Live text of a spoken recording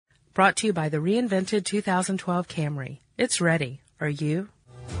Brought to you by the reinvented 2012 Camry. It's ready. Are you?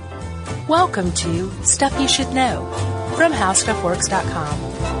 Welcome to Stuff You Should Know from HowStuffWorks.com.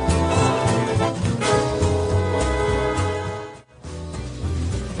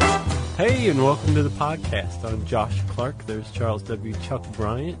 Hey, and welcome to the podcast. I'm Josh Clark. There's Charles W. Chuck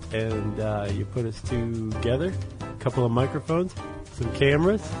Bryant, and you put us together. A couple of microphones, some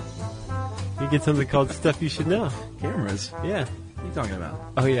cameras. You get something called Stuff You Should Know. Cameras? Yeah. What are you talking about?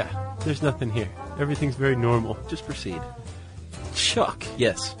 Oh, yeah. There's nothing here. Everything's very normal. Just proceed. Chuck.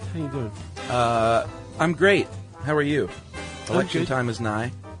 Yes. How you doing? I'm great. How are you? Election time is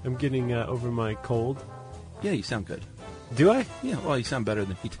nigh. I'm getting over my cold. Yeah, you sound good. Do I? Yeah, well, you sound better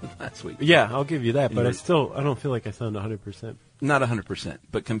than you did last week. Yeah, I'll give you that, but I don't feel like I sound 100%. Not 100%,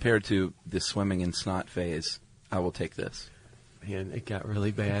 but compared to the swimming in snot phase, I will take this. Man, it got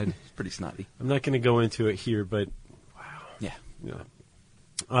really bad. It's pretty snotty. I'm not going to go into it here, but wow. Yeah.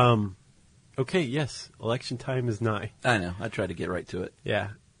 Okay, yes, election time is nigh. I know. I tried to get right to it. Yeah,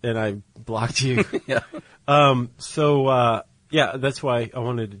 and I blocked you. Yeah. Yeah, that's why I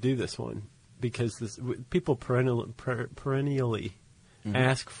wanted to do this one, because people perennially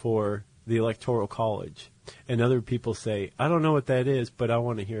ask for the Electoral College, and other people say, I don't know what that is, but I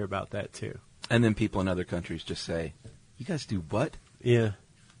want to hear about that too. And then people in other countries just say, you guys do what? Yeah.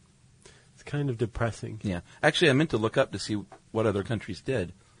 It's kind of depressing. Yeah. Actually, I meant to look up to see what other countries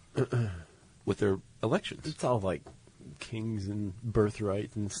did with their elections. It's all like kings and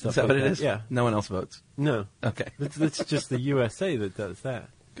birthright and stuff. Is that like what it that. is? Yeah. No one else votes? No. Okay. It's just the USA that does that.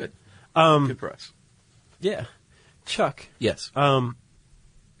 Good. Good for us. Yeah. Chuck. Yes. I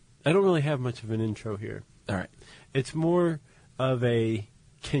don't really have much of an intro here. All right. It's more of a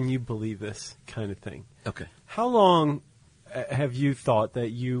can you believe this kind of thing. Okay. How long have you thought that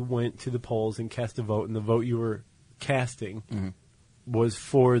you went to the polls and cast a vote, and the vote you were casting was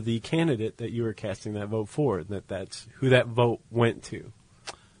for the candidate that you were casting that vote for, that's who that vote went to?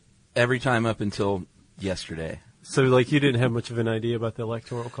 Every time up until yesterday. So, like, you didn't have much of an idea about the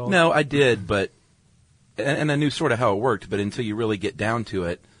Electoral College? No, I did, but and I knew sort of how it worked, but until you really get down to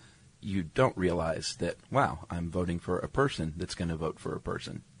it, you don't realize that, wow, I'm voting for a person that's going to vote for a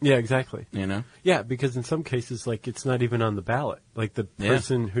person. Yeah, exactly. You know? Yeah, because in some cases, like, it's not even on the ballot. Like, the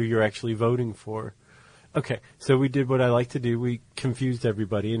person who you're actually voting for. Okay, so we did what I like to do. We confused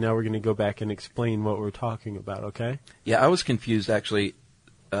everybody, and now we're going to go back and explain what we're talking about, okay? Yeah, I was confused, actually.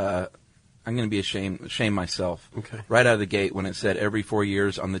 I'm going to be shame myself. Okay. Right out of the gate, when it said every 4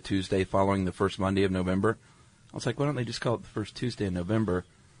 years on the Tuesday following the first Monday of November, I was like, why don't they just call it the first Tuesday in November?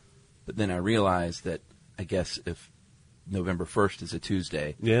 But then I realized that I guess if November 1st is a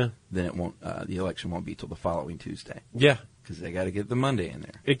Tuesday, then it won't. The election won't be till the following Tuesday. Yeah, because they got to get the Monday in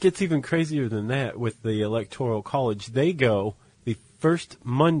there. It gets even crazier than that with the Electoral College. They go the first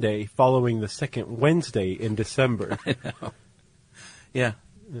Monday following the second Wednesday in December. I know. Yeah.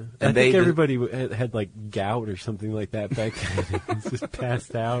 And I think everybody had like gout or something like that back then. It's just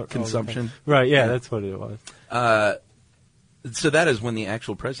passed out. Consumption. Right, yeah, that's what it was. So that is when the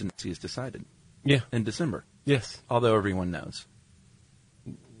actual presidency is decided. Yeah. In December. Yes. Although everyone knows.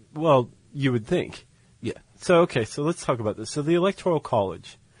 Well, you would think. Yeah. So, okay, so let's talk about this. So the Electoral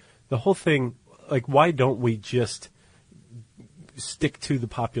College, the whole thing, like, why don't we just stick to the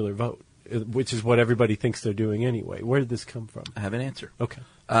popular vote, which is what everybody thinks they're doing anyway? Where did this come from? I have an answer. Okay.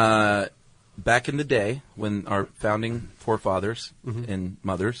 Back in the day, when our founding forefathers and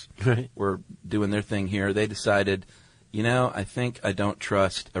mothers were doing their thing here, they decided, I think I don't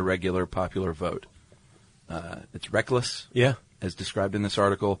trust a regular popular vote. It's reckless, as described in this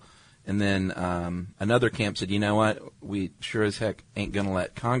article. And then another camp said, you know what, we sure as heck ain't going to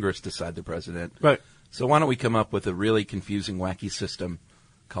let Congress decide the president. Right. So why don't we come up with a really confusing, wacky system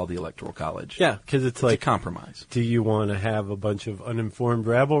called the Electoral College? Yeah, because it's like a compromise. Do you want to have a bunch of uninformed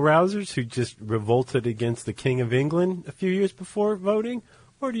rabble-rousers who just revolted against the King of England a few years before voting?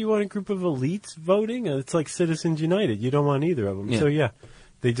 Or do you want a group of elites voting? It's like Citizens United. You don't want either of them. Yeah. So,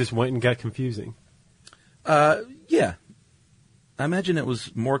 they just went and got confusing. Yeah. I imagine it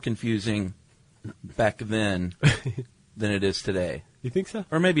was more confusing back then than it is today. You think so?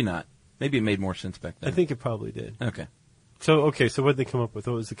 Or maybe not. Maybe it made more sense back then. I think it probably did. Okay. So what did they come up with?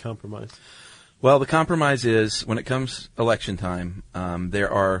 What was the compromise? Well, the compromise is, when it comes election time, there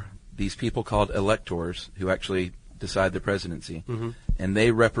are these people called electors who actually decide the presidency. And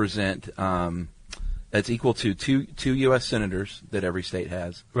they represent, that's equal to two U.S. senators that every state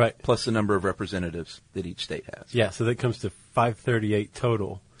has. Right. Plus the number of representatives that each state has. Yeah, so that comes to 538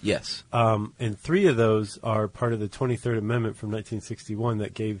 total. Yes. And 3 of those are part of the 23rd Amendment from 1961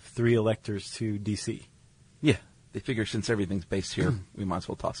 that gave 3 electors to D.C. Yeah. they figure since everything's based here, we might as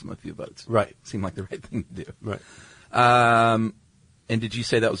well toss them a few votes. Right. Seemed like the right thing to do. Right. And did you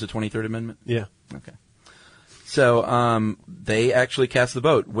say that was the 23rd Amendment? Yeah. Okay. So they actually cast the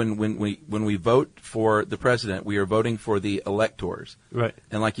vote. When we vote for the president, we are voting for the electors. Right.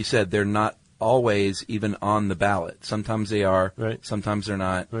 And like you said, they're not always even on the ballot. Sometimes they are. Right. Sometimes they're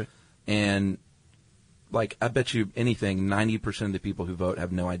not. Right. And like I bet you anything, 90% of the people who vote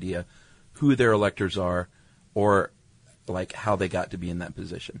have no idea who their electors are, or like how they got to be in that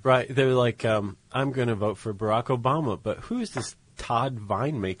position. Right. They're like, I'm going to vote for Barack Obama, but who is this Todd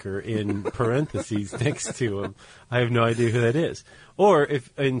Vinemaker in parentheses next to him? I have no idea who that is. Or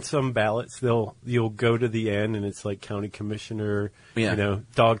if in some ballots you'll go to the end and it's like county commissioner,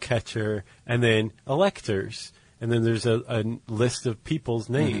 dog catcher, and then electors, and then there's a list of people's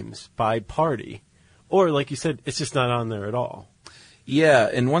names by party. Or like you said, it's just not on there at all. Yeah,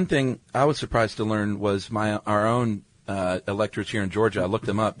 and one thing I was surprised to learn was our own electors here in Georgia. I looked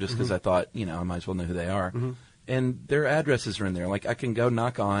them up just because I thought, I might as well know who they are. And their addresses are in there. Like, I can go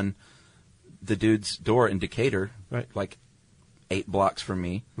knock on the dude's door in Decatur, right, like 8 blocks from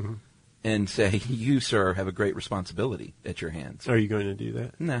me, and say, you, sir, have a great responsibility at your hands. Are you going to do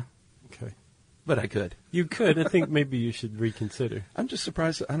that? No. Okay. But I could. You could. I think maybe you should reconsider. I'm just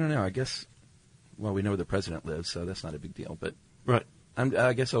surprised. I don't know. I guess, well, we know where the president lives, so that's not a big deal. But right.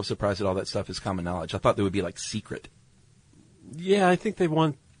 I guess I was surprised that all that stuff is common knowledge. I thought they would be, like, secret. Yeah, I think they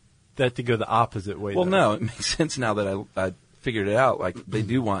want that to go the opposite way. Well, no, it makes sense now that I figured it out. Like, they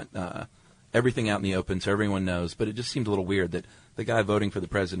do want everything out in the open so everyone knows, but it just seemed a little weird that the guy voting for the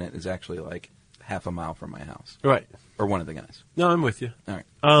president is actually, like, half a mile from my house. Right. Or one of the guys. No, I'm with you. All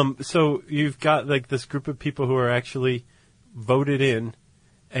right. So you've got, like, this group of people who are actually voted in,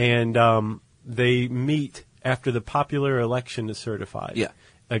 and they meet after the popular election is certified. Yeah.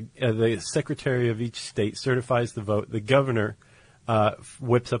 The secretary of each state certifies the vote. The governor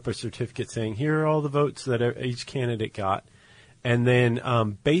whips up a certificate saying, here are all the votes that each candidate got. And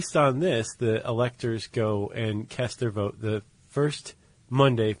then based on this, the electors go and cast their vote the first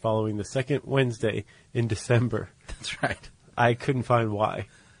Monday following the second Wednesday in December. That's right. I couldn't find why.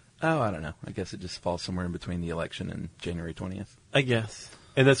 Oh, I don't know. I guess it just falls somewhere in between the election and January 20th. I guess.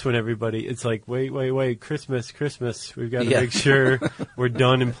 And that's when everybody, it's like, wait, Christmas. We've got to make sure we're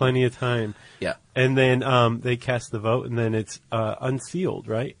done in plenty of time. Yeah. And then they cast the vote, and then it's unsealed,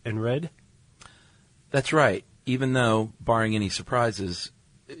 right, and read? That's right. Even though, barring any surprises,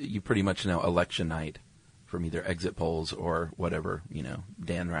 you pretty much know election night from either exit polls or whatever,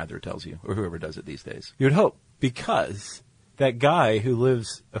 Dan Rather tells you, or whoever does it these days. You'd hope, because that guy who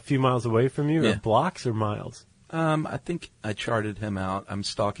lives a few miles away from you, are blocks or miles? I think I charted him out. I'm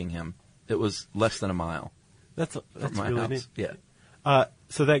stalking him. It was less than a mile. That's my really house. neat. Yeah.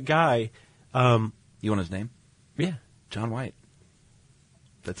 So that guy. You want his name? Yeah. John White.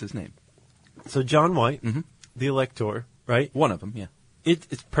 That's his name. So John White, the elector, right? One of them, yeah.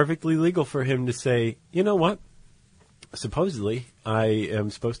 It's perfectly legal for him to say, you know what? Supposedly, I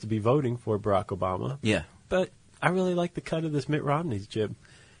am supposed to be voting for Barack Obama. Yeah. But I really like the cut of this Mitt Romney's jib.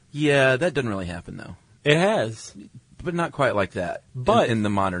 Yeah, that doesn't really happen, though. It has. But not quite like that but in the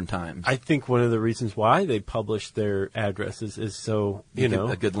modern times. I think one of the reasons why they publish their addresses is so,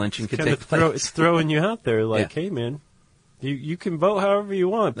 a good lynching could take place. It's throwing you out there like, hey, man, you can vote however you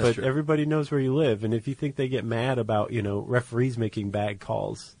want, but everybody knows where you live. And if you think they get mad about, referees making bad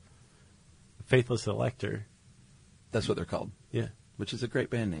calls, faithless elector. That's what they're called. Yeah. Which is a great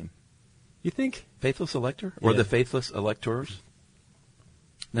band name. You think? Faithless Elector? Or the Faithless Electors?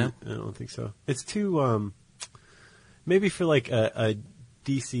 No? I don't think so. It's too, maybe for like a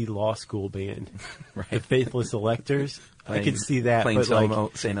DC law school band. Right. The Faithless Electors. I could see that. Plain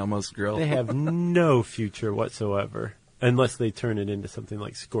but St. Elmo's Grill. They have no future whatsoever. Unless they turn it into something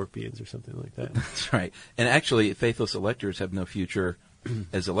like Scorpions or something like that. That's right. And actually, Faithless Electors have no future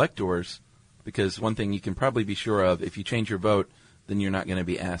as electors, because one thing you can probably be sure of, if you change your vote, then you're not going to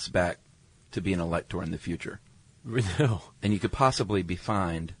be asked back to be an elector in the future. No. And you could possibly be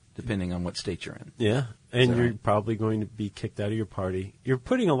fined, depending on what state you're in. Yeah, and you're probably going to be kicked out of your party. You're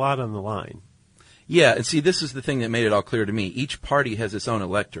putting a lot on the line. Yeah, and see, this is the thing that made it all clear to me. Each party has its own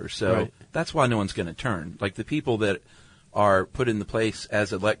elector, so that's why no one's going to turn. Like, the people that are put in the place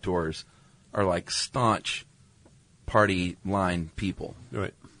as electors are like staunch party line people.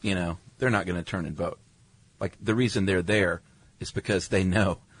 Right. They're not going to turn and vote. Like, the reason they're there is because they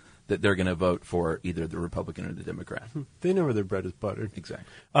know that they're going to vote for either the Republican or the Democrat. They know where their bread is buttered. Exactly.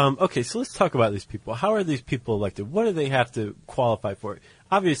 Okay, so let's talk about these people. How are these people elected? What do they have to qualify for?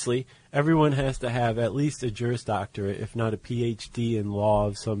 Obviously, everyone has to have at least a Juris Doctorate, if not a PhD in law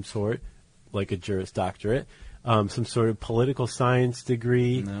of some sort, like a Juris Doctorate. some sort of political science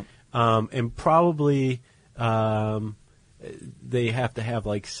degree, No. and probably they have to have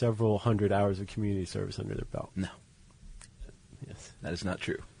like several hundred hours of community service under their belt. No. Yes. That is not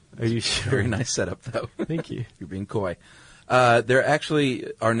true. Are you sure? Very nice setup, though. Thank you. You're being coy. There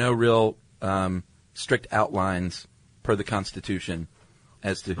actually are no real strict outlines per the Constitution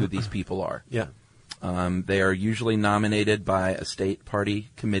as to who these people are. Yeah. They are usually nominated by a state party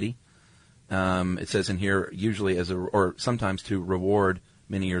committee. It says in here, usually or sometimes to reward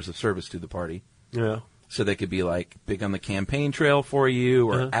many years of service to the party. Yeah. So they could be like big on the campaign trail for you,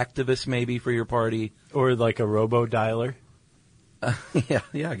 or activists maybe for your party. Or like a robo-dialer. Yeah,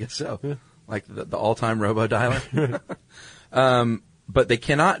 I guess so. Yeah. Like the all-time robo-dialer. But they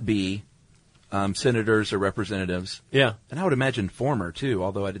cannot be senators or representatives. Yeah. And I would imagine former, too,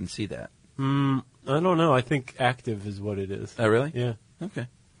 although I didn't see that. I don't know. I think active is what it is. Oh, really? Yeah. Okay.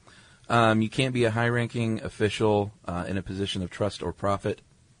 You can't be a high-ranking official in a position of trust or profit.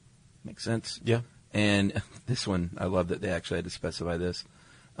 Makes sense. Yeah. And this one, I love that they actually had to specify this.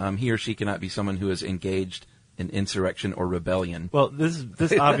 He or she cannot be someone who is engaged in insurrection or rebellion. Well, this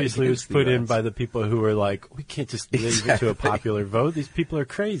obviously was put in by the people who were like, we can't just leave it to a popular vote. These people are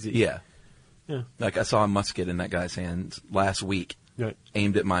crazy. Yeah. Yeah. Like I saw a musket in that guy's hands last week, Right.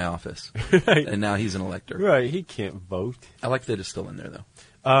 aimed at my office. Right. And now he's an elector. Right. He can't vote. I like that it's still in there,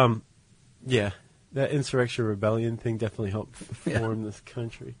 though. Yeah. That insurrection rebellion thing definitely helped form this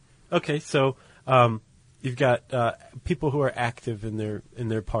country. Okay. So, you've got, people who are active in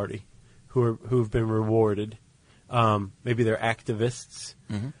their party who've been rewarded. Maybe they're activists.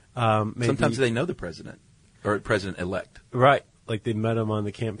 Mm-hmm. Maybe, sometimes they know the president or president-elect. Right. Like they met him on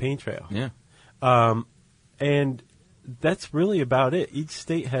the campaign trail. Yeah. And that's really about it. Each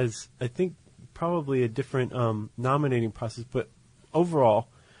state has, I think, probably a different nominating process. But overall,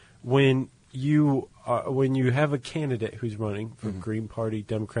 when you have a candidate who's running for Green Party,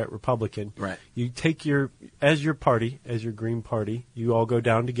 Democrat, Republican, right. You take your Green Party, you all go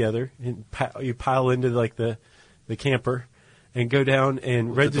down together and you pile into like the camper and go down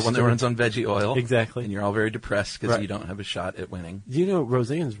and register. The one that runs on veggie oil. Exactly. And you're all very depressed because Right. you don't have a shot at winning. You know,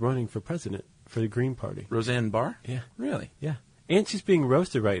 Roseanne's running for president for the Green Party. Roseanne Barr? Yeah. Really? Yeah. And she's being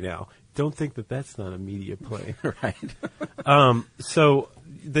roasted right now. Don't think that that's not a media play. Right. So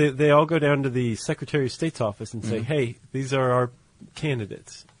they all go down to the Secretary of State's office and say, hey, these are our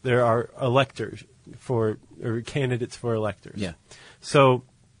candidates. They're our electors or candidates for electors. Yeah. So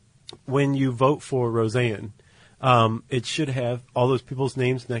when you vote for Roseanne, it should have all those people's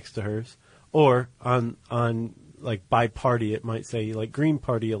names next to hers, or on like by party, it might say like Green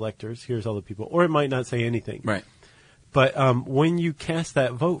Party electors. Here's all the people, or it might not say anything. Right. But when you cast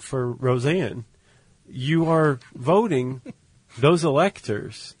that vote for Roseanne, you are voting those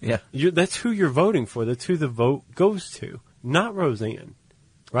electors. Yeah. That's who you're voting for. That's who the vote goes to, not Roseanne,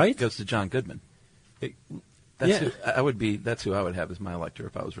 right? It goes to John Goodman. That's who I would have as my elector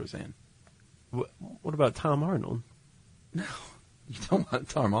if I was Roseanne. What about Tom Arnold? No, you don't want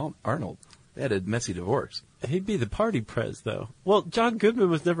Tom Arnold. They had a messy divorce. He'd be the party prez, though. Well, John Goodman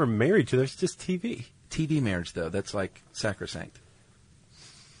was never married to. There's just TV. TV marriage, though, that's like sacrosanct.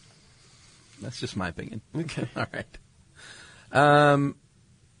 That's just my opinion. Okay. All right.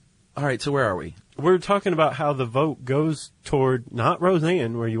 All right, so where are we? We're talking about how the vote goes toward not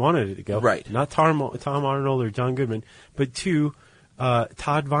Roseanne, where you wanted it to go. Right. Not Tom Arnold or John Goodman, but to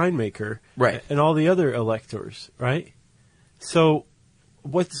Todd Vinemaker. Right. And all the other electors, right? So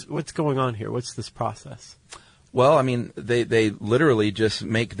what's going on here? What's this process? Well, I mean, they literally just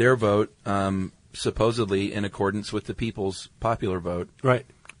make their vote supposedly in accordance with the people's popular vote. Right.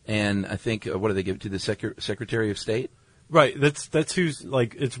 And I think, what do they give it to the Secretary of State? Right. That's who's,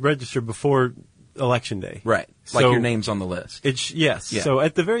 like, it's registered before Election Day. Right. Like your name's on the list. Yes. Yeah. So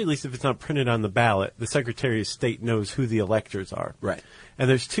at the very least, if it's not printed on the ballot, the Secretary of State knows who the electors are. Right. And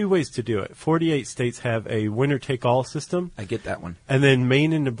there's two ways to do it. 48 states have a winner-take-all system. I get that one. And then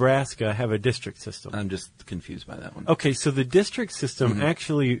Maine and Nebraska have a district system. I'm just confused by that one. Okay, so the district system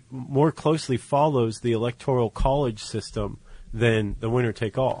actually more closely follows the Electoral College system than the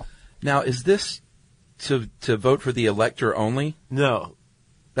winner-take-all. Now, is this to vote for the elector only? No.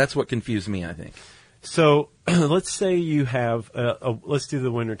 That's what confused me, I think. So let's say you have let's do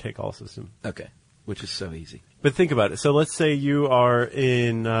the winner-take-all system. Okay, which is so easy. But think about it. So let's say you are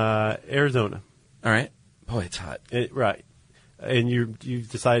in Arizona. All right. Boy, it's hot. Right. And you've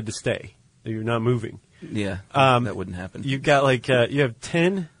decided to stay. You're not moving. Yeah, that wouldn't happen. You've got like, you have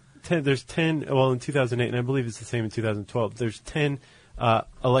 10, there's 10, well, in 2008, and I believe it's the same in 2012, there's 10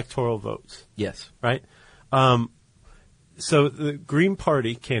 electoral votes. Yes. Right? So the Green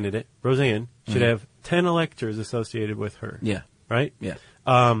Party candidate, Roseanne, should have 10 electors associated with her. Yeah. Right? Yeah.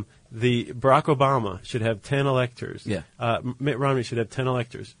 The Barack Obama should have 10 electors. Yeah. Mitt Romney should have 10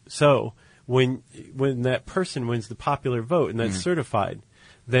 electors. So when that person wins the popular vote and that's certified,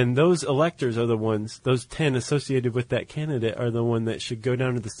 then those electors are the ones, those 10 associated with that candidate are the one that should go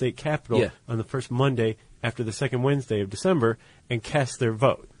down to the state capitol on the first Monday after the second Wednesday of December and cast their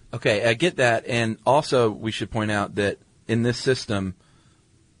vote. Okay, I get that. And also we should point out that in this system,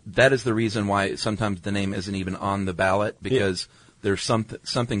 that is the reason why sometimes the name isn't even on the ballot, because there's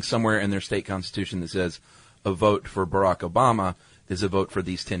something somewhere in their state constitution that says a vote for Barack Obama is a vote for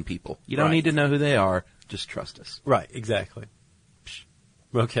these 10 people. You don't need to know who they are. Just trust us. Right, exactly.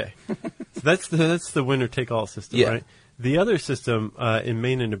 Okay. So that's the winner-take-all system, right? The other system in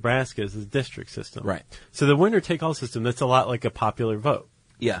Maine and Nebraska is the district system. Right. So the winner-take-all system, that's a lot like a popular vote.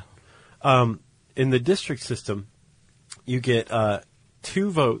 Yeah. In the district system, you get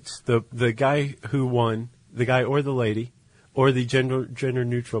 2 votes. The guy who won, the guy or the lady, or the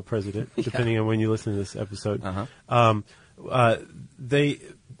gender-neutral president, depending on when you listen to this episode.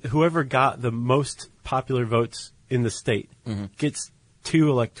 Whoever got the most popular votes in the state gets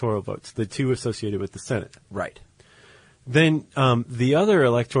 2 electoral votes, the 2 associated with the Senate. Right. Then the other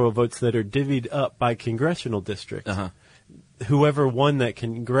electoral votes that are divvied up by congressional district, whoever won that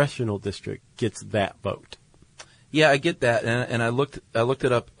congressional district gets that vote. Yeah, I get that, and I looked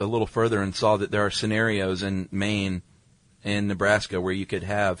it up a little further and saw that there are scenarios in Maine and Nebraska where you could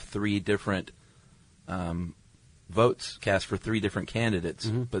have 3 different votes cast for 3 different candidates,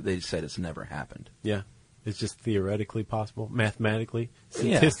 but they said it's never happened. Yeah. It's just theoretically possible, mathematically,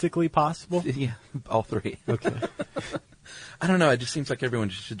 statistically possible? Yeah, all 3. Okay. I don't know. It just seems like everyone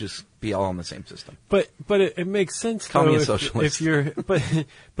should just be all on the same system. But it makes sense. Call though, me a socialist. If you're, but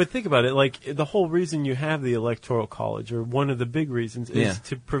think about it. Like the whole reason you have the Electoral College, or one of the big reasons, is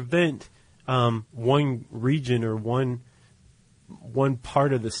to prevent one region or one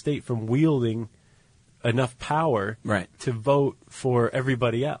part of the state from wielding enough power to vote for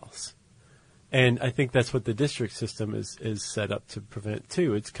everybody else. And I think that's what the district system is set up to prevent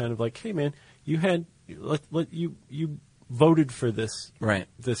too. It's kind of like, hey man, you voted for this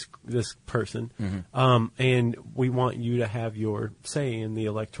this person, and we want you to have your say in the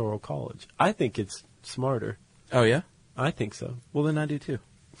Electoral College. I think it's smarter. Oh yeah, I think so. Well then I do too.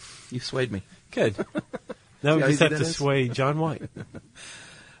 You swayed me. Good. Now we just have to sway John White.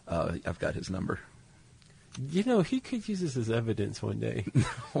 I've got his number. You know, he could use this as evidence one day.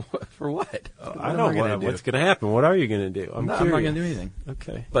 For what? I don't know what's going to happen. What are you going to do? I'm not going to do anything.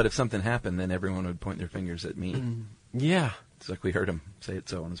 Okay. But if something happened, then everyone would point their fingers at me. Yeah. It's like we heard him say it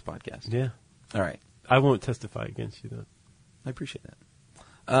so on his podcast. Yeah. All right. I won't testify against you, though. I appreciate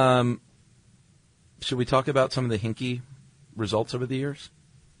that. Should we talk about some of the hinky results over the years?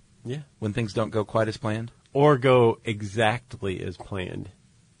 Yeah. When things don't go quite as planned? Or go exactly as planned.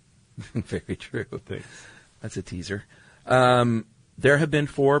 Very true. Thanks. That's a teaser. There have been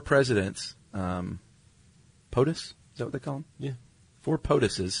 4 presidents. POTUS? Is that what they call them? Yeah. 4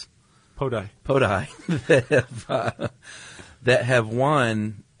 POTUSes. Podi that have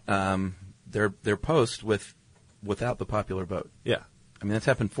won their post without the popular vote. Yeah. I mean, that's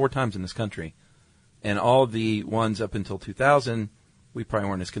happened 4 times in this country. And all the ones up until 2000, we probably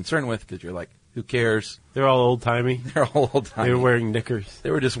weren't as concerned with because you're like, who cares? They're all old-timey. They're all old-timey. They were wearing knickers.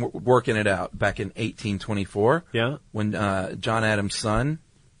 They were just working it out back in 1824. Yeah. When John Adams' son,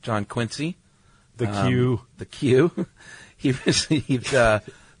 John Quincy. The Q. He received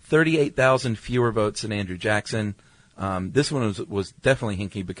 38,000 fewer votes than Andrew Jackson. This one was definitely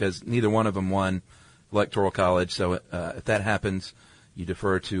hinky because neither one of them won Electoral College. So if that happens, you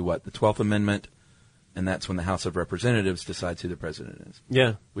defer to, the 12th Amendment, and that's when the House of Representatives decides who the president is.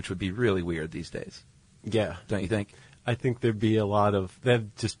 Yeah. Which would be really weird these days. Yeah. Don't you think? I think there'd be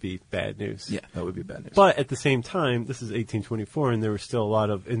that'd just be bad news. Yeah, that would be bad news. But at the same time, this is 1824, and there were still a lot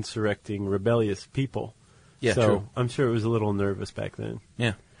of insurrecting, rebellious people. Yeah, so true. I'm sure it was a little nervous back then.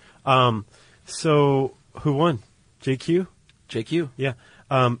 Yeah. So who won? JQ? JQ. Yeah.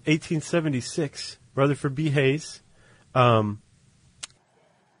 1876, Rutherford B. Hayes.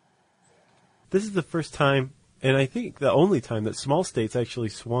 This is the first time, and I think the only time, that small states actually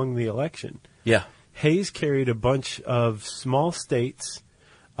swung the election. Yeah. Hayes carried a bunch of small states,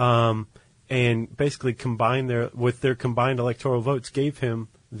 and basically combined their combined electoral votes, gave him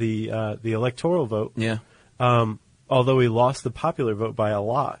the electoral vote. Yeah. Although he lost the popular vote by a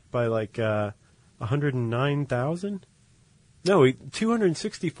lot, by 109,000. No,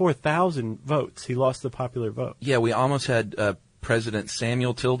 264,000 votes. He lost the popular vote. Yeah, we almost had President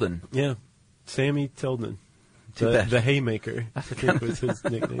Samuel Tilden. Yeah, Sammy Tilden. Too bad. The Haymaker, I think was his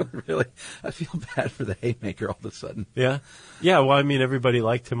nickname. Really? I feel bad for the Haymaker all of a sudden. Yeah. Yeah, well, I mean, everybody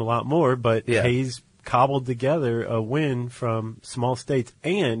liked him a lot more, but Hayes cobbled together a win from small states,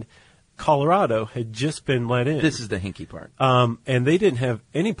 and Colorado had just been let in. This is the hinky part. And they didn't have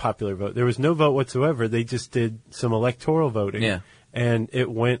any popular vote. There was no vote whatsoever. They just did some electoral voting. Yeah. And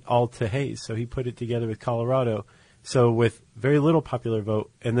it went all to Hayes. So he put it together with Colorado. So with very little popular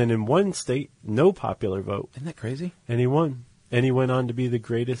vote. And then in one state, no popular vote. Isn't that crazy? And he won. And he went on to be the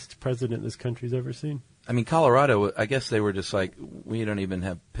greatest president this country's ever seen. I mean, Colorado, I guess they were just like, we don't even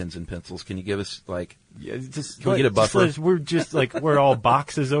have pens and pencils. Can you give us, like, can we get a buffer? We're all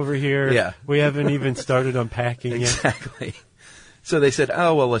boxes over here. Yeah. We haven't even started unpacking yet. Exactly. So they said,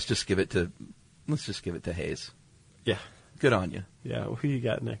 oh, well, let's just give it to Hayes. Yeah. Good on you. Yeah. Who you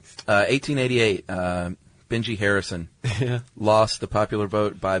got next? 1888, Benji Harrison lost the popular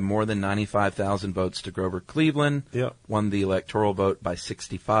vote by more than 95,000 votes to Grover Cleveland. Yep. Won the electoral vote by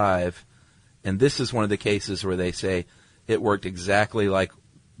 65. And this is one of the cases where they say it worked exactly like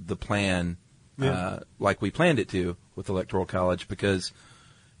the plan, like we planned it to with Electoral College, because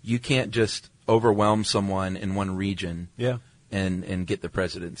you can't just overwhelm someone in one region and get the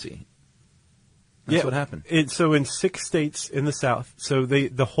presidency. That's what happened. So in 6 states in the South, so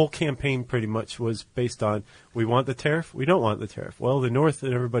the whole campaign pretty much was based on, we want the tariff, we don't want the tariff. Well, the North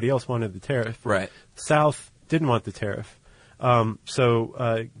and everybody else wanted the tariff. Right. South didn't want the tariff.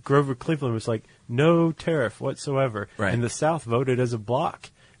 So Grover Cleveland was like, no tariff whatsoever. Right. And the South voted as a block.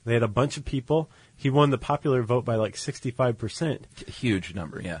 They had a bunch of people. He won the popular vote by like 65%. Huge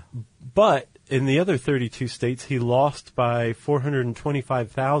number, yeah. But in the other 32 states, he lost by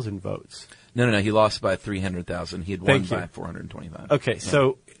 425,000 votes. No. He lost by 300,000. He had won by 425. Okay,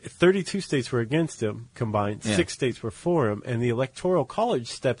 so 32 states were against him combined. 6 states were for him. And the Electoral College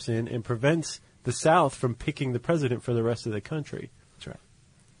steps in and prevents the South from picking the president for the rest of the country. That's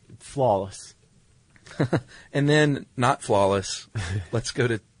right. Flawless. And then, not flawless, let's go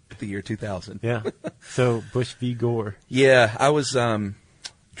to the year 2000. Yeah. So, Bush v. Gore. Yeah, I was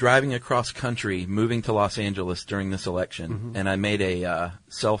driving across country, moving to Los Angeles during this election, and I made a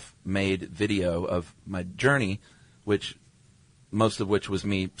self-made video of my journey, most of which was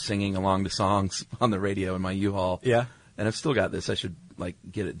me singing along to songs on the radio in my U-Haul. Yeah. And I've still got this. I should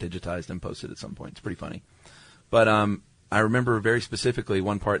get it digitized and post it at some point. It's pretty funny. But I remember very specifically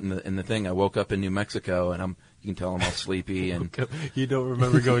one part in the thing. I woke up in New Mexico, and you can tell I'm all sleepy. And you don't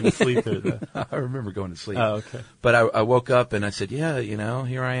remember going to sleep there, though? I remember going to sleep. Oh, okay. But I woke up and I said, yeah,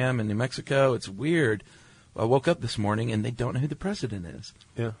 here I am in New Mexico. It's weird. I woke up this morning and they don't know who the president is.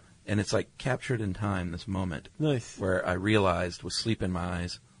 Yeah. And it's like captured in time, this moment. Nice. Where I realized, with sleep in my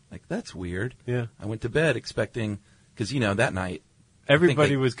eyes, like, that's weird. Yeah. I went to bed expecting, because, that night,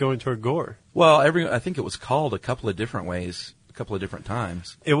 everybody was going toward Gore. Well, I think it was called a couple of different ways, a couple of different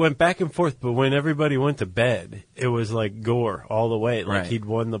times. It went back and forth, but when everybody went to bed, it was like Gore all the way. Like he'd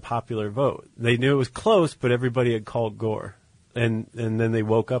won the popular vote. They knew it was close, but everybody had called Gore. And then they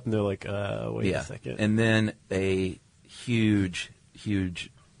woke up and they're like, wait a second. And then a huge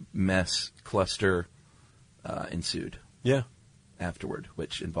mess cluster ensued. Yeah. Afterward,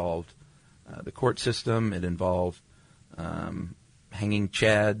 which involved the court system. It involved hanging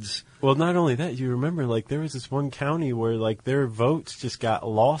chads. Well, not only that, you remember, there was this one county where, their votes just got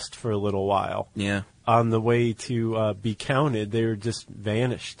lost for a little while. Yeah. On the way to be counted, they were just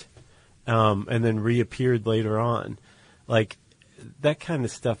vanished, and then reappeared later on. That kind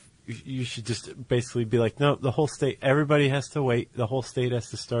of stuff, you should just basically be like, no, the whole state, everybody has to wait. The whole state has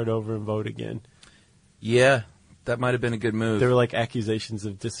to start over and vote again. Yeah. That might have been a good move. There were accusations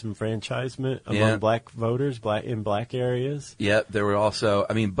of disenfranchisement among black voters, in black areas. Yeah, there were also,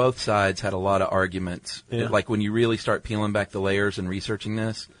 both sides had a lot of arguments. Yeah. When you really start peeling back the layers and researching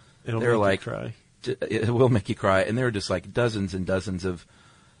this, It'll make you cry. It will make you cry. And there were just dozens and dozens of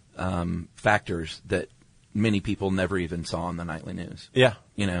factors that many people never even saw on the nightly news. Yeah.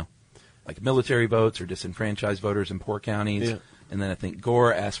 Military votes or disenfranchised voters in poor counties. Yeah. And then I think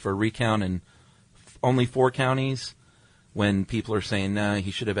Gore asked for a recount in only 4 counties, when people are saying, no,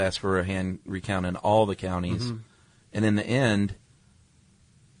 he should have asked for a hand recount in all the counties. Mm-hmm. And in the end,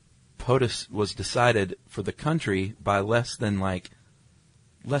 POTUS was decided for the country by less than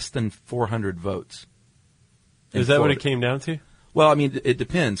 400 votes. Is that what it came down to? Well, it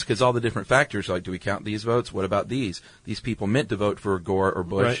depends, because all the different factors, do we count these votes? What about these? These people meant to vote for Gore or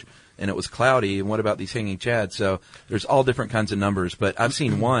Bush, and it was cloudy, and what about these hanging chads? So there's all different kinds of numbers, but I've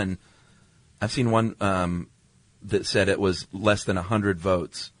seen one that said it was less than 100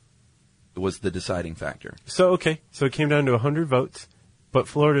 votes was the deciding factor. So it came down to 100 votes, but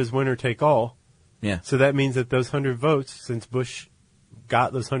Florida's winner take all, Yeah. So that means that those 100 votes, since Bush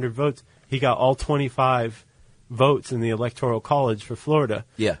got those 100 votes, he got all 25 votes in the Electoral College for Florida.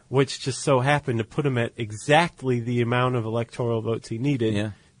 Yeah. Which just so happened to put him at exactly the amount of electoral votes he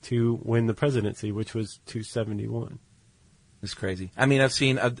needed to win the presidency, which was 271. It's crazy. I mean,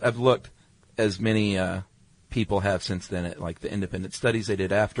 I've looked, as many people have since then, at like the independent studies they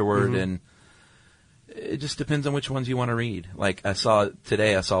did afterward, and it just depends on which ones you want to read. Like I saw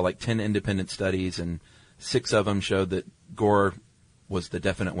like 10 independent studies, and 6 of them showed that Gore was the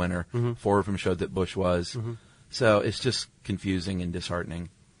definite winner. 4 of them showed that Bush was. So it's just confusing and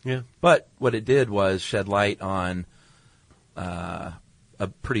disheartening. Yeah. But what it did was shed light on a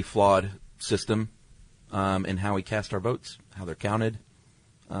pretty flawed system in how we cast our votes, how they're counted.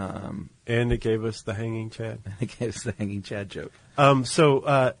 And it gave us the hanging Chad. It gave us the hanging Chad joke.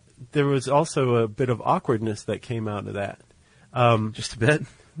 So there was also a bit of awkwardness that came out of that. Just a bit?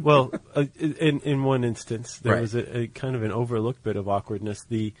 Well, in one instance, there Right. was a kind of an overlooked bit of awkwardness.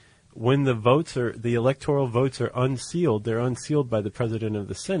 When the electoral votes are unsealed, they're unsealed by the President of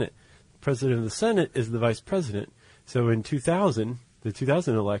the Senate. The President of the Senate is the Vice President. So in 2000, the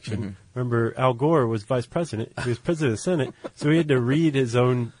 2000 election, remember Al Gore was Vice President. He was President of the Senate, so he had to read his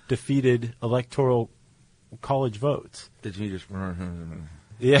own defeated Electoral College votes. Did you just...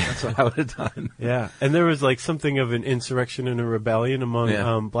 Yeah. That's what I would have done. Yeah, and there was like something of an insurrection and a rebellion among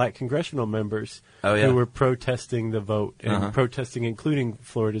Yeah. black congressional members Oh, yeah. who were protesting the vote and protesting, including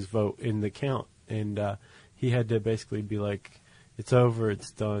Florida's vote in the count. And he had to basically be like, "It's over, it's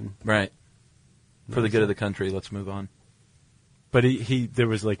done." Right. For the good of the country, let's move on. But there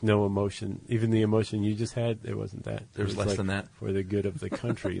was like no emotion. Even the emotion you just had, there wasn't that. There was less like, than that. For the good of the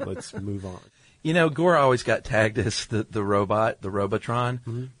country, let's move on. You know, Gore always got tagged as the robot, the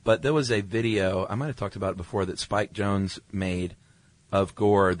Robotron, but there was a video, I might have talked about it before, that Spike Jonze made of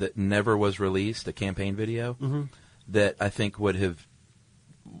Gore that never was released, a campaign video, that I think would have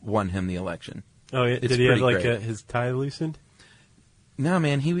won him the election. Oh, yeah. It's Did he have pretty like great. his tie loosened? No,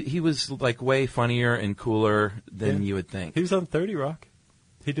 man, he was like way funnier and cooler than you would think. He was on 30 Rock.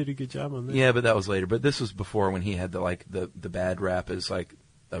 He did a good job on that. Yeah, but that was later. But this was before when he had the bad rap as like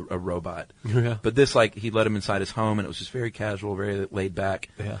a robot. Yeah. But this, like, he let him inside his home, and it was just very casual, very laid back.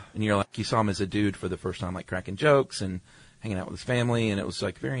 Yeah. And you're like, you saw him as a dude for the first time, like cracking jokes and hanging out with his family, and it was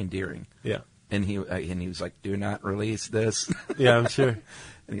like very endearing. Yeah. And he was like, "Do not release this." Yeah, I'm sure.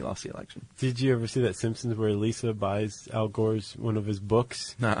 And he lost the election. Did you ever see that Simpsons where Lisa buys Al Gore's one of his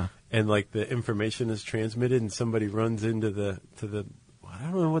books, Nuh-uh. and like the information is transmitted, and somebody runs into the I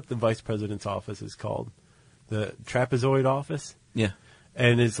don't know what the vice president's office is called, the trapezoid office, Yeah.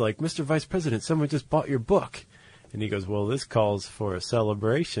 and it's like, "Mr. Vice President, someone just bought your book." And he goes, "Well, this calls for a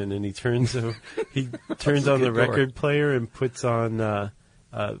celebration." And he turns on the Gore. record player and puts on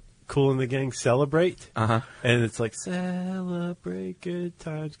Kool and the Gang Celebrate. Uh-huh. And it's like, "Celebrate good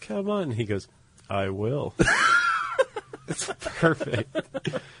times, come on." And he goes, "I will." It's perfect.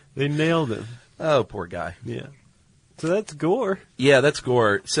 They nailed him. Oh, poor guy. Yeah. So that's Gore. Yeah, that's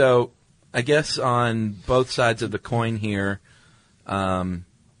Gore. So I guess on both sides of the coin here,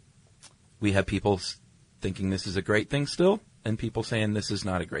 we have people thinking this is a great thing still, and people saying this is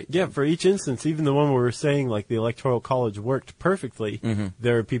not a great thing. Yeah, for each instance, even the one where we're saying like the Electoral College worked perfectly,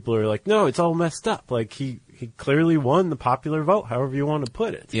 there are people who are like, "No, it's all messed up. Like he clearly won the popular vote, however you want to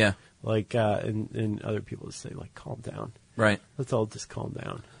put it." Yeah. Like, and other people just say like, "Calm down. Right. Let's all just calm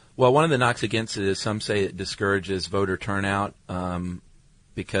down." Well, one of the knocks against it is some say it discourages voter turnout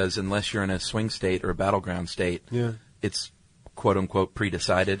because unless you're in a swing state or a battleground state, it's quote-unquote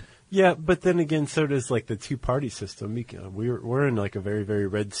pre-decided. Yeah, but then again, so does like the two-party system. We're in like a very, very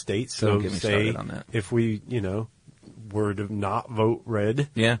red state. So Don't get me say started on that. if we, were to not vote red,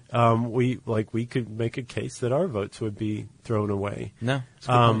 we could make a case that our votes would be thrown away. No, that's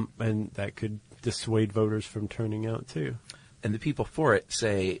a good point. And that could dissuade voters from turning out too. And the people for it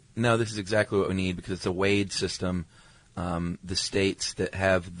say, no, this is exactly what we need because it's a Wade system. The states that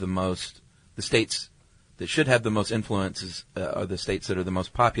should have the most influences are the states that are the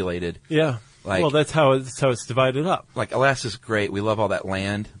most populated. Yeah. Like, well, that's how it's divided up. Like Alaska's great. We love all that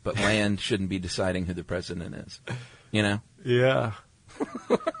land, but land shouldn't be deciding who the president is. You know? Yeah.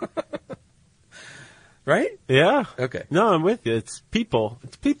 Right? Yeah. Okay. No, I'm with you. It's people.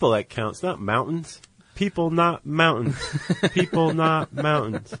 It's people that counts, not mountains. People, not mountains. People, not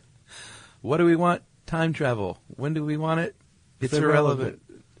mountains. What do we want? Time travel. When do we want it? It's irrelevant.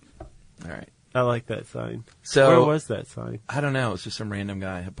 All right. I like that sign. So, where was that sign? I don't know. It was just some random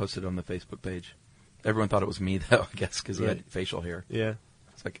guy who posted it on the Facebook page. Everyone thought it was me, though, I guess, because he had facial hair. Yeah.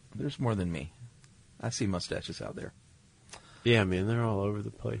 It's like, there's more than me. I see mustaches out there. Yeah, man, they're all over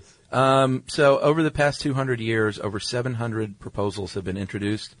the place. So over the past 200 years, over 700 proposals have been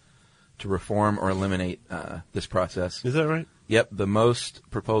introduced to reform or eliminate this process. Is that right? Yep, the most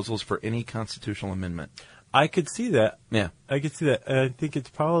proposals for any constitutional amendment. I could see that. Yeah. I could see that. And I think it's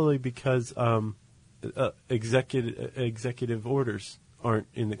probably because executive orders aren't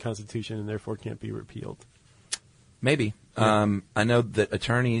in the Constitution and therefore can't be repealed. Maybe. Yeah. I know that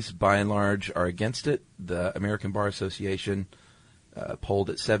attorneys, by and large, are against it. The American Bar Association polled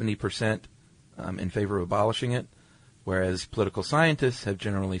at 70% in favor of abolishing it, whereas political scientists have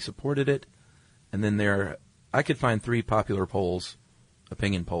generally supported it. And then I could find 3 popular polls,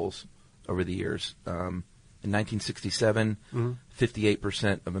 opinion polls, over the years. In 1967,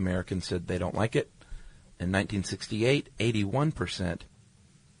 58% of Americans said they don't like it. In 1968, 81%,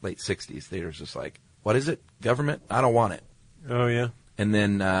 late 60s, they were just like, what is it? Government? I don't want it. Oh, yeah. And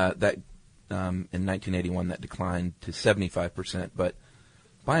then in 1981, that declined to 75%. But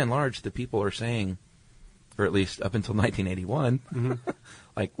by and large, the people are saying, or at least up until 1981,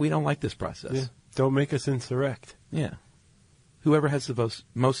 like, we don't like this process. Yeah. Don't make us insurrect. Yeah. Whoever has the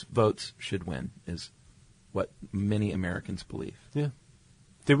most votes should win is what many Americans believe. Yeah.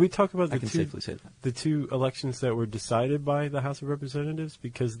 Did we talk about safely say that. The 2 elections that were decided by the House of Representatives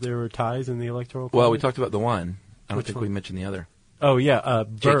because there were ties in the Electoral College? Well, we talked about the one. I don't Which think one? we mentioned the other. Oh, yeah.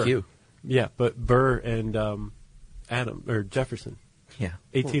 Burr. JQ. Yeah, but Burr and Jefferson. Yeah.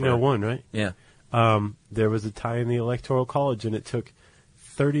 1801, right? Yeah. There was a tie in the Electoral College, and it took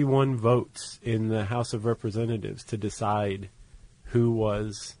 31 votes in the House of Representatives to decide who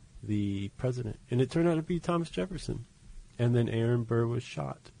was the president. And it turned out to be Thomas Jefferson. And then Aaron Burr was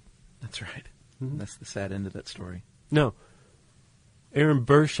shot. That's right. Mm-hmm. That's the sad end of that story. No. Aaron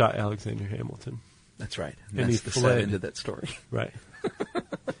Burr shot Alexander Hamilton. That's right. And that's the sad end of that story. Right.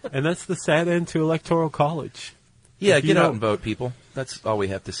 And that's the sad end to Electoral College. Yeah, get out and vote, people. That's all we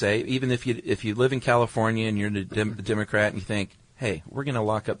have to say. Even if you live in California and you're a Democrat and you think, hey, we're going to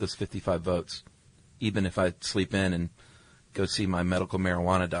lock up those 55 votes, even if I sleep in and go see my medical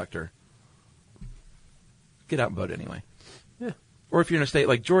marijuana doctor, get out and vote anyway. Yeah. Or if you're in a state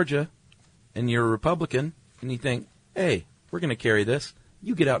like Georgia and you're a Republican and you think, hey, we're going to carry this,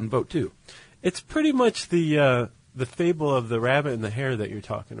 you get out and vote too. It's pretty much the fable of the rabbit and the hare that you're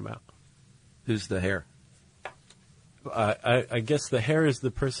talking about. Who's the hare? I guess the hare is the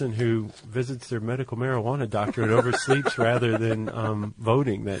person who visits their medical marijuana doctor and oversleeps rather than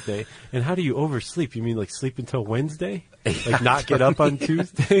voting that day. And how do you oversleep? You mean like sleep until Wednesday? Like not get up on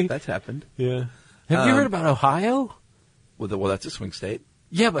Tuesday? That's happened. Yeah. Have you heard about Ohio? Well, that's a swing state.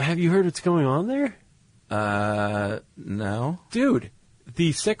 Yeah, but have you heard what's going on there? No. Dude,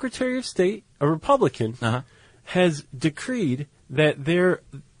 the Secretary of State, a Republican, has decreed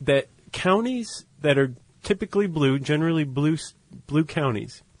that counties that are typically blue, generally blue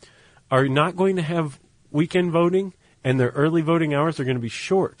counties, are not going to have weekend voting, and their early voting hours are going to be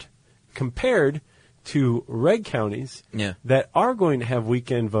short compared to red counties that are going to have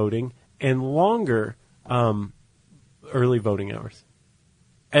weekend voting and longer early voting hours.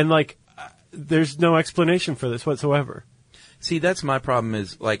 And, there's no explanation for this whatsoever. See, that's my problem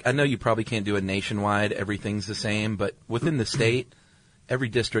is, I know you probably can't do a nationwide, everything's the same, but within the state, every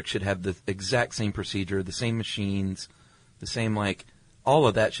district should have the exact same procedure, the same machines, the same, all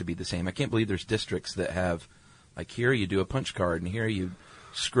of that should be the same. I can't believe there's districts that have, here you do a punch card, and here you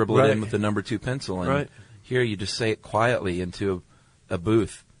scribble it in with the number 2 pencil, and here you just say it quietly into a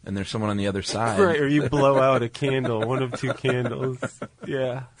booth, and there's someone on the other side. Right, or you blow out a candle, one of 2 candles.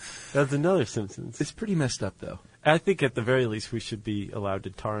 Yeah. That's another Simpsons. It's pretty messed up, though. I think at the very least we should be allowed to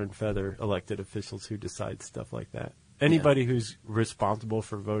tar and feather elected officials who decide stuff like that. Anybody who's responsible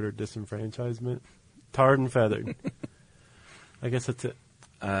for voter disenfranchisement, tarred and feathered. I guess that's it.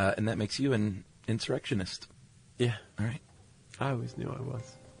 And that makes you an insurrectionist. Yeah. All right. I always knew I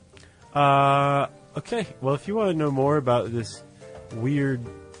was. Okay. Well, if you want to know more about this weird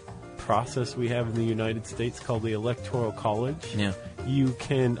process we have in the United States called the Electoral College, you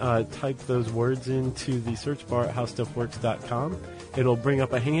can type those words into the search bar at howstuffworks.com. It'll bring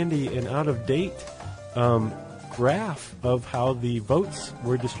up a handy and out-of-date graph of how the votes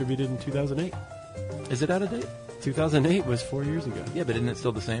were distributed in 2008. Is it out of date? 2008 was 4 years ago. Yeah, but isn't it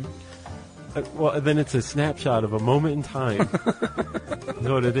still the same? Well, then it's a snapshot of a moment in time. Is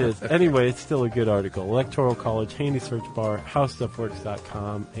what it is. Anyway, it's still a good article. Electoral College, handy search bar,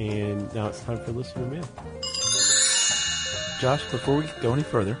 howstuffworks.com, and now it's time for listener mail. Josh, before we go any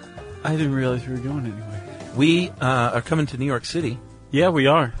further, I didn't realize we were going anywhere. We are coming to New York City. Yeah, we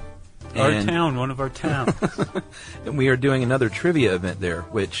are. And One of our towns. And we are doing another trivia event there,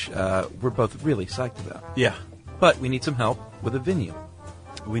 which we're both really psyched about. Yeah. But we need some help with a venue.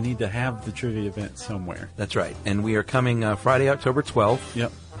 We need to have the trivia event somewhere. That's right. And we are coming Friday, October 12th.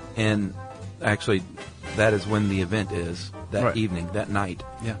 Yep. And actually, that is when the event is, that Right. evening, that night.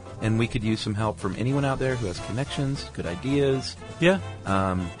 Yeah. And we could use some help from anyone out there who has connections, good ideas, Yeah.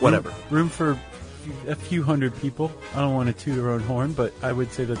 whatever. Room for a few hundred people. I don't want to toot our own horn, but I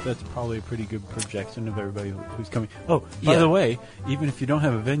would say that that's probably a pretty good projection of everybody who's coming. Oh, by Yeah. the way, even if you don't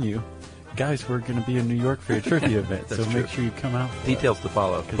have a venue, guys, we're going to be in New York for a trivia event, so That's make true. sure you come out. for Details to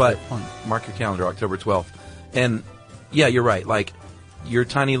follow. 'Cause But they're fun. mark your calendar, October 12th. And, yeah, you're right. Like, your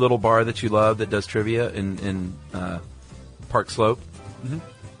tiny little bar that you love that does trivia in Park Slope,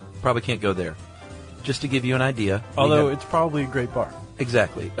 probably can't go there. Just to give you an idea. that. Although we have- it's probably a great bar.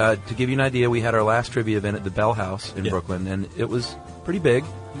 Exactly. To give you an idea, we had our last trivia event at the Bell House in Yeah. Brooklyn, and it was pretty big,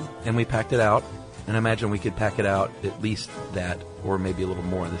 and we packed it out. And I imagine we could pack it out at least that, or maybe a little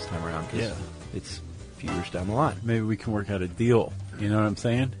more this time around, because Yeah. it's a few years down the line. Maybe we can work out a deal. You know what I'm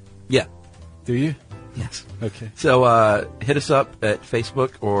saying? Yeah. Do you? Yes. Okay. So hit us up at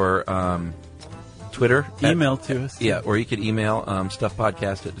Facebook or Twitter. Email to us. Yeah, or you could email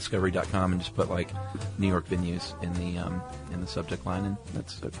stuffpodcast@discovery.com and just put like New York venues in the subject line, and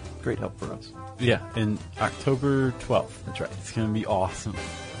that's a great help for us. Yeah, and October 12th. That's right. It's going to be awesome.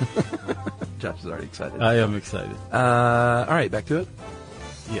 Josh is already excited. I am excited. All right, back to it.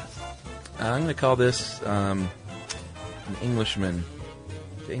 Yes. I'm going to call this an Englishman.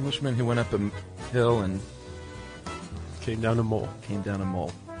 The Englishman who went up a hill and Came down a mole. came down a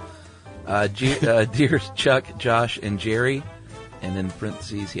mole. Dear Chuck, Josh, and Jerry, and in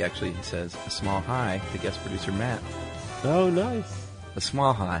parentheses he says a small hi to guest producer Matt. Oh, nice. A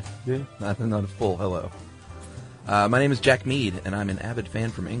small hi, Yeah. not a full hello. My name is Jack Mead, and I'm an avid fan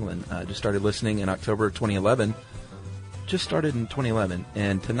from England. Just started listening in October 2011. Just started in 2011,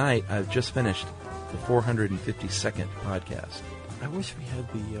 and tonight I've just finished the 452nd podcast. I wish we had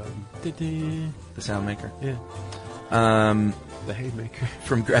the The Soundmaker. yeah, the haymaker.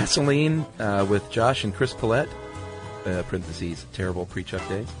 From Grassoline with Josh and Chris Paulette, parentheses, terrible pre-Chuck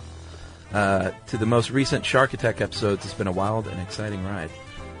days, to the most recent Shark Attack episodes. It's been a wild and exciting ride.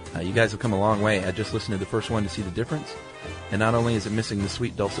 You guys have come a long way. I just listened to the first one to see the difference. And not only is it missing the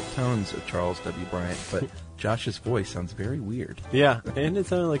sweet dulcet tones of Charles W. Bryant, but Josh's voice sounds very weird. Yeah, and it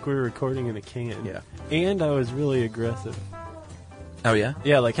sounded like we were recording in a can. Yeah. And I was really aggressive. Oh, yeah?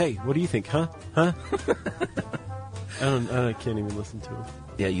 Yeah, like, hey, what do you think, huh? Huh? I can't even listen to him.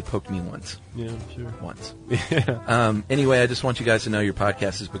 Yeah, you poked me once. Yeah, sure. Once. Yeah. Anyway, I just want you guys to know your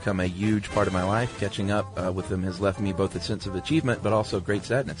podcast has become a huge part of my life. Catching up with them has left me both a sense of achievement, but also great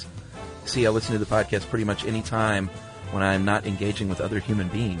sadness. See, I listen to the podcast pretty much any time when I'm not engaging with other human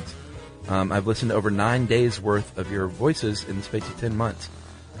beings. I've listened to over 9 days' worth of your voices in the space of 10 months.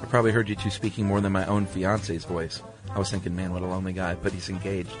 I probably heard you two speaking more than my own fiance's voice. I was thinking, man, what a lonely guy, but he's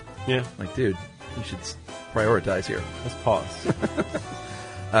engaged. Yeah. Like, dude, you should prioritize here. Let's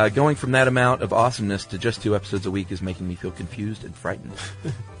pause. Going from that amount of awesomeness to just 2 episodes a week is making me feel confused and frightened.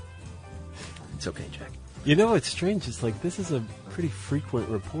 It's okay, Jack. You know, it's strange. It's like this is a pretty frequent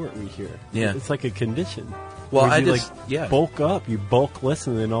report we hear. Yeah. It's like a condition. Well, where I you, just- like, yeah. bulk up. You bulk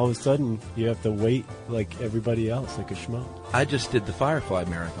listen, and all of a sudden you have to wait like everybody else, like a schmo. I just did the Firefly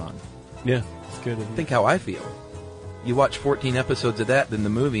marathon. Yeah, it's good. Isn't it? Think how I feel. You watch 14 episodes of that, then the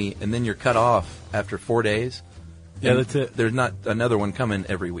movie, and then you're cut off after 4 days. Yeah, And that's it. There's not another one coming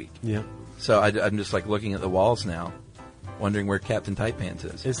every week. Yeah. So I'm just like looking at the walls now, wondering where Captain Tight Pants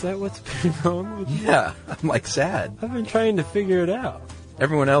is. Is that what's been wrong with you? Yeah, I'm like sad. I've been trying to figure it out.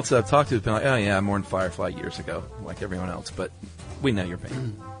 Everyone else that I've talked to has been like, oh yeah, I'm more in Firefly years ago, like everyone else, but we know your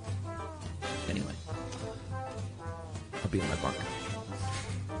pain. Anyway, I'll be in my bunk.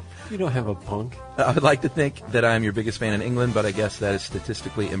 You don't have a bunk. I would like to think that I'm your biggest fan in England, but I guess that is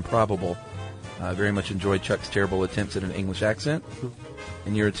statistically improbable. I very much enjoyed Chuck's terrible attempts at an English accent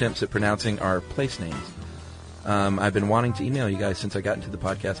and your attempts at pronouncing our place names. I've been wanting to email you guys since I got into the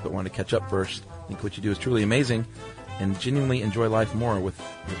podcast, but wanted to catch up first. I think what you do is truly amazing and genuinely enjoy life more with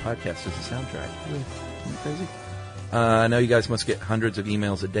your podcast as a soundtrack. Isn't that crazy? I know you guys must get hundreds of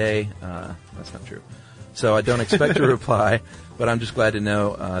emails a day. That's not true. So I don't expect to reply, but I'm just glad to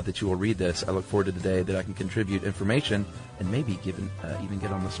know that you will read this. I look forward to the day that I can contribute information and maybe even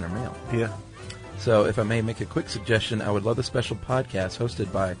get on listener mail. Yeah. So if I may make a quick suggestion, I would love a special podcast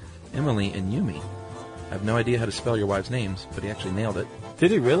hosted by Emily and Yumi. I have no idea how to spell your wives' names, but he actually nailed it.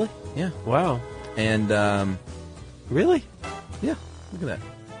 Did he really? Yeah. Wow. And, Really? yeah, look at that.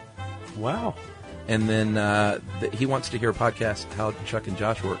 Wow. And then he wants to hear a podcast how Chuck and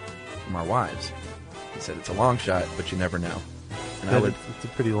Josh work from our wives. He said it's a long shot, but you never know. And It's a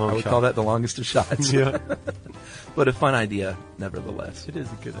pretty long I would shot. call that the longest of shots. Yeah. But a fun idea, nevertheless. It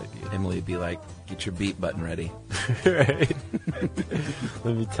is a good idea. Emily would be like, get your beat button ready. Right.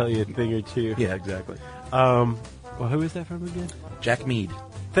 Let me tell you a thing or two. Yeah, exactly. Well, who is that from again? Jack Mead.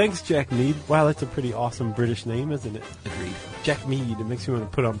 Thanks, Jack Mead. Wow, that's a pretty awesome British name, isn't it? Agreed. Jack Mead. It makes me want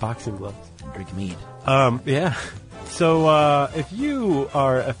to put on boxing gloves. Drink mead. Yeah. So, if you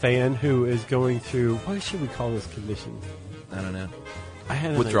are a fan who is going through, what should we call this condition? I don't know. I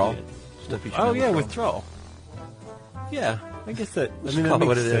had an Withdrawal. idea. Stuff you should Oh, know, yeah, withdrawal. Yeah, I guess that. I mean, that call it makes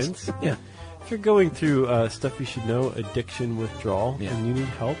what it is. sense. Yeah. If you're going through stuff you should know, addiction, withdrawal, Yeah. and you need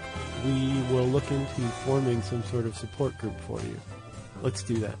help, we will look into forming some sort of support group for you. Let's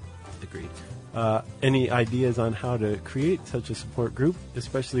do that. Agreed. Any ideas on how to create such a support group,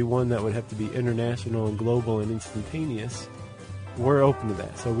 especially one that would have to be international and global and instantaneous, we're open to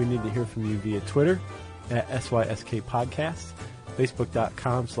that. So we need to hear from you via Twitter at SYSK Podcast,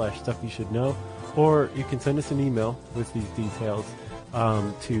 Facebook.com/StuffYouShouldKnow, or you can send us an email with these details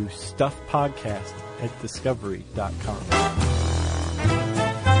to StuffPodcast@Discovery.com.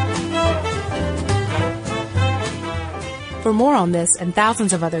 For more on this and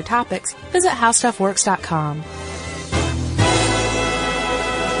thousands of other topics, visit HowStuffWorks.com.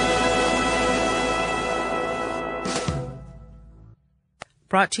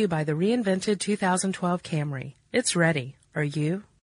 Brought to you by the reinvented 2012 Camry. It's ready. Are you?